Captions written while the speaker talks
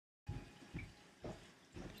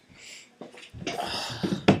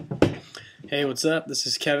Hey, what's up? This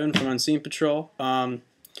is Kevin from Unscene Patrol. I'm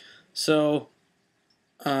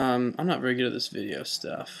not very good at this video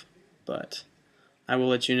stuff, but I will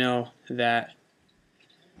let you know that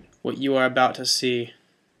what you are about to see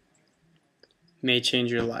may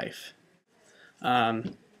change your life.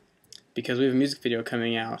 Because we have a music video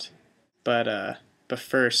coming out, but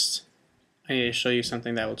first I need to show you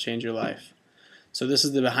something that will change your life. So this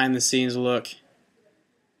is the behind the scenes look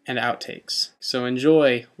and outtakes. So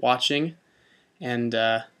enjoy watching. And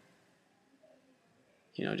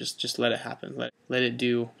you know, just let it happen. Let it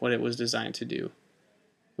do what it was designed to do,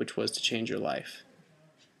 which was to change your life.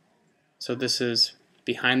 So this is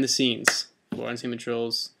behind the scenes for Unscene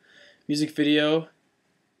Patrol's music video,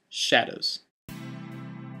 Shadows.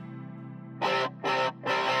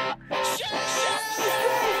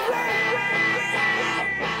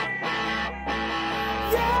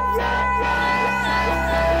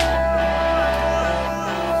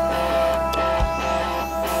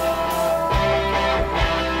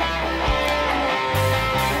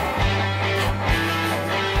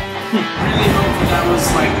 Really hope that was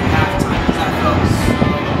like halftime. That felt so.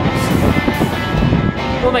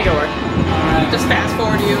 We'll make it work. Alright. Just fast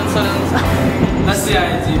forward you instead of. That's the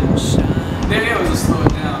idea. The idea was to slow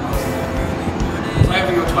it down. So I have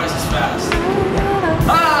to go twice as fast.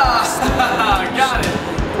 Ah! Got it!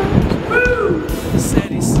 Woo!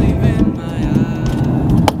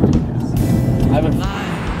 I haven't.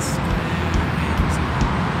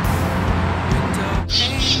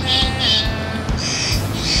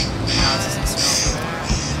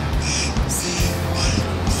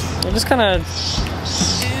 It just kind of.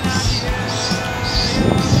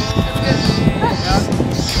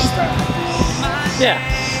 Yeah.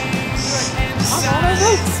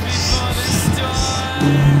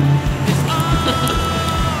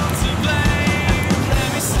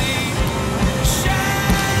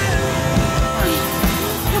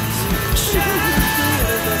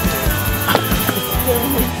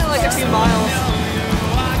 Like a few miles.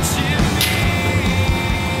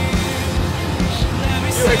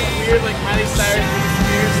 Like weird, like Miley Cyrus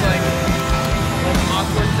Spears, like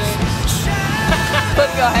awkward things. But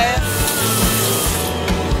go ahead.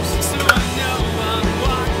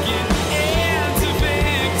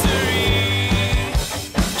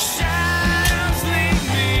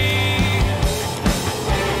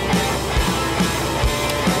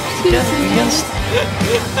 Against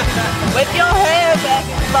with your hair back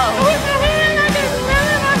and low.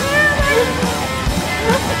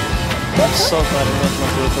 I'm so glad I made my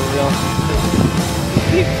vehicle real.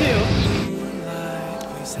 Me too.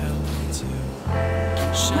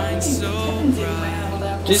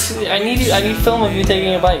 Just, I need film of you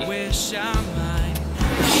taking a bite.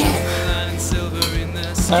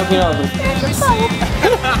 I hope you know them.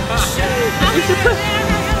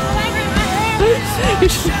 You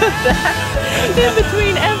should put that in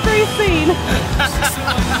between every scene.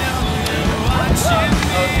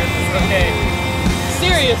 Okay.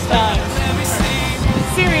 Serious time.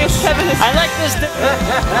 Serious Kevin is. I like this.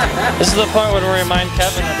 This is the point where we remind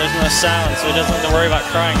Kevin that there's no sound, so he doesn't have to worry about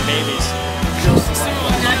crying babies.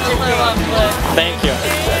 Thank you.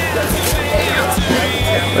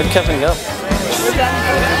 Where'd Kevin go?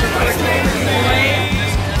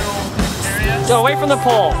 Go away from the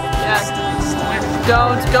pole. Yeah.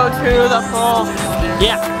 Don't go to the pole.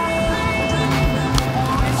 Yeah.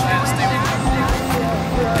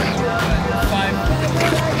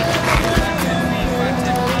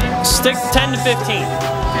 Stick 10 to 15.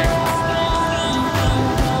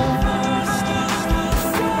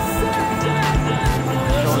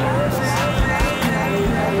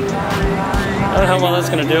 I don't know how well that's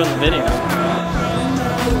going to do in the video.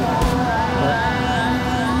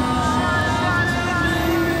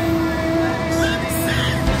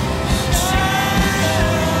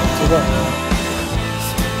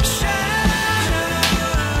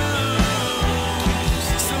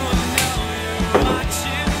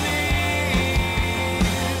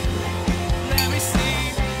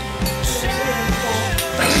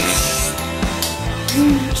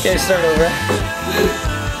 Okay, start over.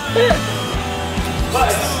 But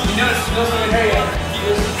you notice he doesn't have hair yet.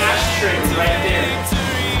 There's an ashtray right there.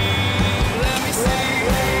 There's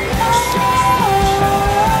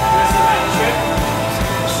an ashtray.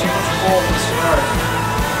 She wants to hold this hard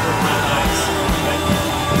with my eyes.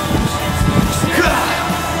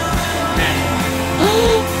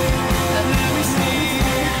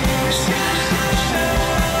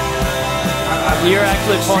 You're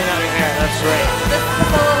actually pulling out your hair, that's great. This is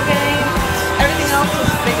a little game. Everything else was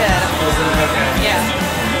pretty good. Okay. Yeah.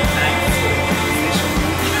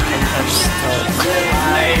 I'm stoked.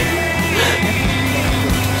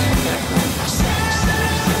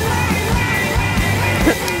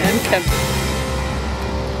 attempt.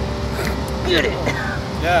 Get it!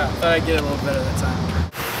 Yeah, I thought I'd get it a little better that time.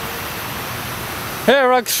 Here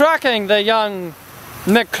we're tracking the young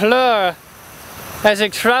McClure as he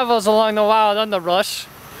travels along the wild underbrush.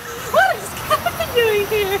 What is Kevin doing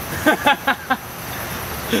here?